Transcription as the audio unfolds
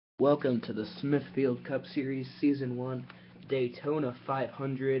Welcome to the Smithfield Cup Series Season 1 Daytona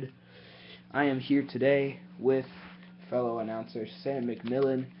 500. I am here today with fellow announcer Sam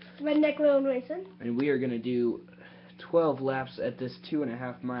McMillan. RedneckRail&Racin. And we are going to do 12 laps at this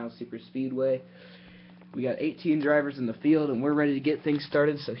 2.5 mile super speedway. We got 18 drivers in the field and we're ready to get things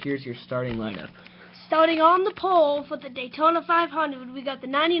started, so here's your starting lineup. Starting on the pole for the Daytona 500, we got the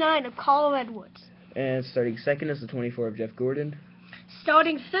 99 of Carl Edwards. And starting second is the 24 of Jeff Gordon.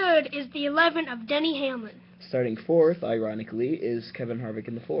 Starting third is the 11 of Denny Hamlin. Starting fourth, ironically, is Kevin Harvick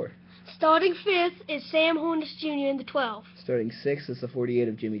in the 4. Starting fifth is Sam Hornish Jr. in the 12. Starting sixth is the 48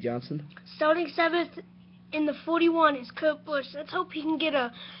 of Jimmy Johnson. Starting seventh in the 41 is Kurt Busch. Let's hope he can get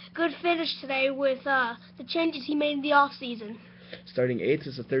a good finish today with the changes he made in the off-season. Starting eighth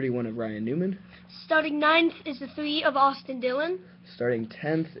is the 31 of Ryan Newman. Starting ninth is the 3 of Austin Dillon. Starting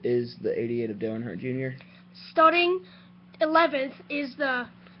 10th is the 88 of Dale Earnhardt Jr. Starting 11th is the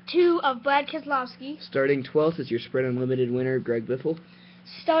 2 of Brad Keselowski. Starting 12th is your Sprint Unlimited winner, Greg Biffle.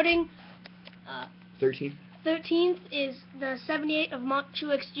 Starting 13th is the 78 of Marty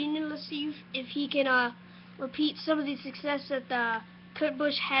Reid Jr. Let's see if he can repeat some of the success that Kurt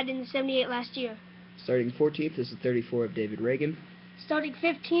Busch had in the 78 last year. Starting 14th is the 34 of David Reagan. Starting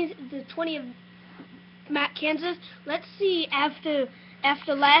 15th is the 20 of Matt Kenseth. Let's see after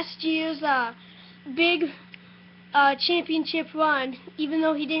last year's big championship run, even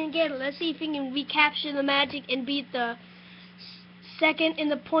though he didn't get it, let's see if he can recapture the magic and beat the second in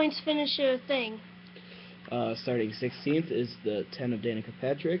the points finisher thing. Starting 16th is the 10 of Danica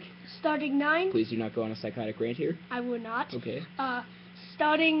Patrick. Starting 9th. Please do not go on a psychotic rant here. I would not. Okay.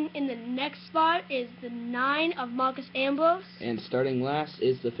 Starting in the next spot is the 9 of Marcus Ambrose. And starting last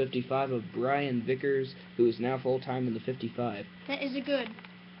is the 55 of Brian Vickers, who is now full-time in the 55. That is a good.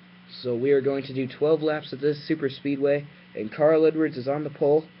 So we are going to do 12 laps at this super speedway, and Carl Edwards is on the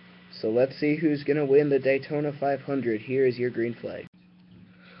pole. So let's see who's going to win the Daytona 500. Here is your green flag.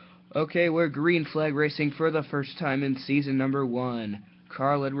 Okay, we're green flag racing for the first time in season number 1.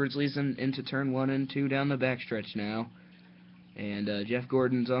 Carl Edwards leads them into turn 1 and 2 down the backstretch now. And Jeff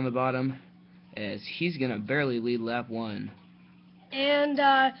Gordon's on the bottom, as he's going to barely lead lap 1.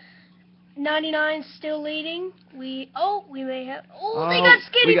 And 99 still leading. We may have. They got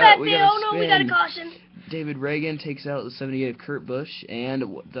skinny back there. Oh no, we got a caution. David Reagan takes out the 78 of Kurt Busch and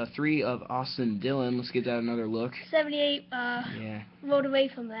the 3 of Austin Dillon. Let's get that another look. 78 rode away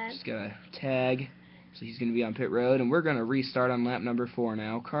from that. Just got a tag, so he's going to be on pit road, and we're going to restart on lap number 4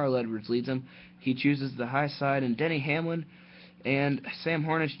 now. Carl Edwards leads him. He chooses the high side, and Denny Hamlin and Sam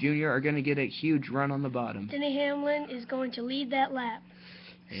Hornish Jr. are going to get a huge run on the bottom. Denny Hamlin is going to lead that lap.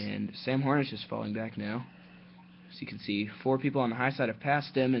 And Sam Hornish is falling back now. So you can see 4 people on the high side have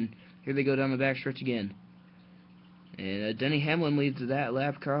passed him, and here they go down the backstretch again. And Denny Hamlin leads that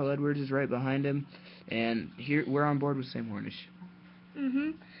lap. Carl Edwards is right behind him. And here we're on board with Sam Hornish.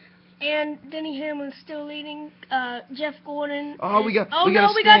 And Denny Hamlin's still leading. Jeff Gordon. We got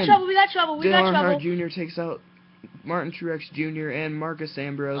trouble. Dale Earnhardt Jr. takes out Martin Truex Jr. and Marcus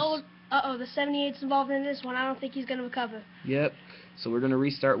Ambrose. The 78's involved in this one. I don't think he's going to recover. Yep. So we're going to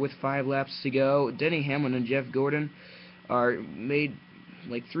restart with 5 laps to go. Denny Hamlin and Jeff Gordon are made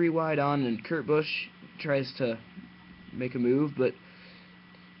like 3 wide on, and Kurt Busch tries to make a move, but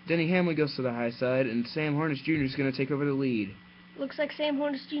Denny Hamlin goes to the high side, and Sam Hornish Jr. is going to take over the lead. Looks like Sam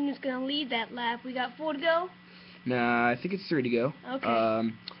Hornish Jr. is going to lead that lap. We got 4 to go? Nah, I think it's 3 to go.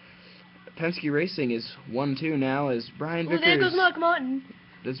 Okay. Penske Racing is 1-2 now as Brian Vickers. There goes Mark Martin.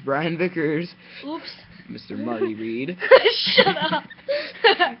 That's Brian Vickers. Oops. Mr. Marty Reid. Shut up.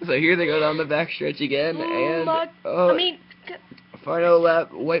 So here they go down the backstretch again, and final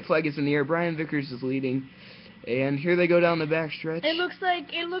lap. White flag is in the air. Brian Vickers is leading, and here they go down the backstretch. It looks like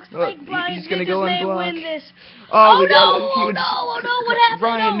Brian Vickers may win this. Oh no! What happened?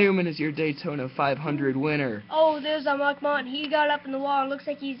 Brian Newman is your Daytona 500 winner. Oh, there's Mark Martin. He got up in the wall. Looks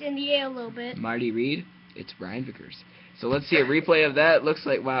like he's in the air a little bit. Marty Reid, it's Brian Vickers. So let's see a replay of that. Looks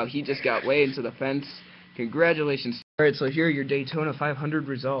like, wow, he just got way into the fence. Congratulations. Alright, so here are your Daytona 500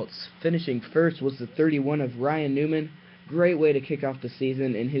 results. Finishing first was the 31 of Ryan Newman. Great way to kick off the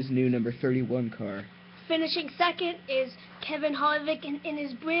season in his new number 31 car. Finishing second is Kevin Harvick in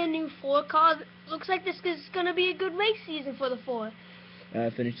his brand new 4 car. Looks like this is going to be a good race season for the 4.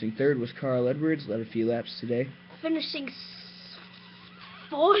 Finishing third was Carl Edwards. Led a few laps today. Finishing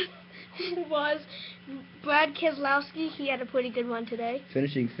fourth was Brad Keselowski. He had a pretty good run today.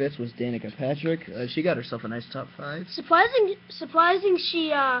 Finishing fifth was Danica Patrick. She got herself a nice top 5. Surprising she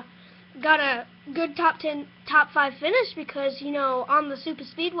got a good top 5 finish because, you know, on the super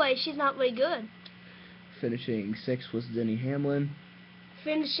speedway she's not very good. Finishing sixth was Denny Hamlin.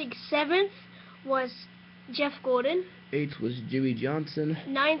 Finishing 7th was Jeff Gordon. 8th was Dewey Johnson.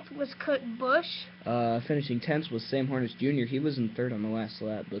 9th was Kurt Busch. Finishing 10th was Sam Harness Jr. He was in 3rd on the last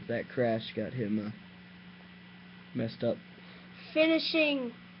lap, but that crash got him messed up.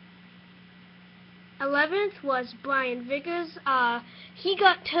 Finishing 11th was Brian Vickers. He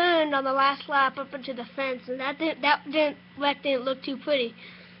got turned on the last lap up into the fence, and that didn't look too pretty.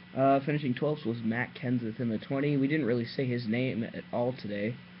 Finishing 12th was Matt Kenseth in the 20. We didn't really say his name at all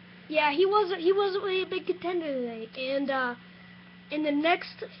today. Yeah, he wasn't really a big contender today. And in the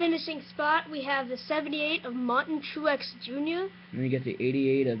next finishing spot, we have the 78 of Martin Truex Jr. And then you get the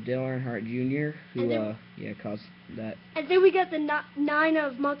 88 of Dale Earnhardt Jr., who caused that. And then we got the 9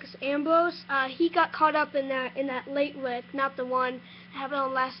 of Marcus Ambrose. He got caught up in that late wreck, not the one that happened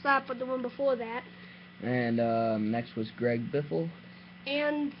on last lap, but the one before that. And next was Greg Biffle.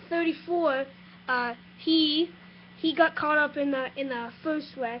 And 34, he got caught up in the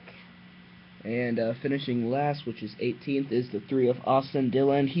first wreck. And finishing last, which is 18th, is the 3 of Austin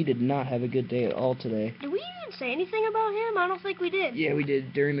Dillon. He did not have a good day at all today. Did we even say anything about him? I don't think we did. Yeah, we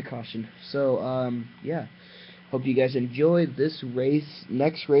did during the caution. So, yeah. Hope you guys enjoyed this race.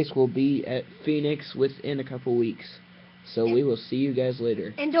 Next race will be at Phoenix within a couple weeks. So we will see you guys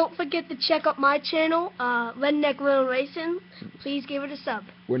later. And don't forget to check out my channel, RedneckRail&Racin. Please give it a sub.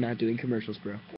 We're not doing commercials, bro.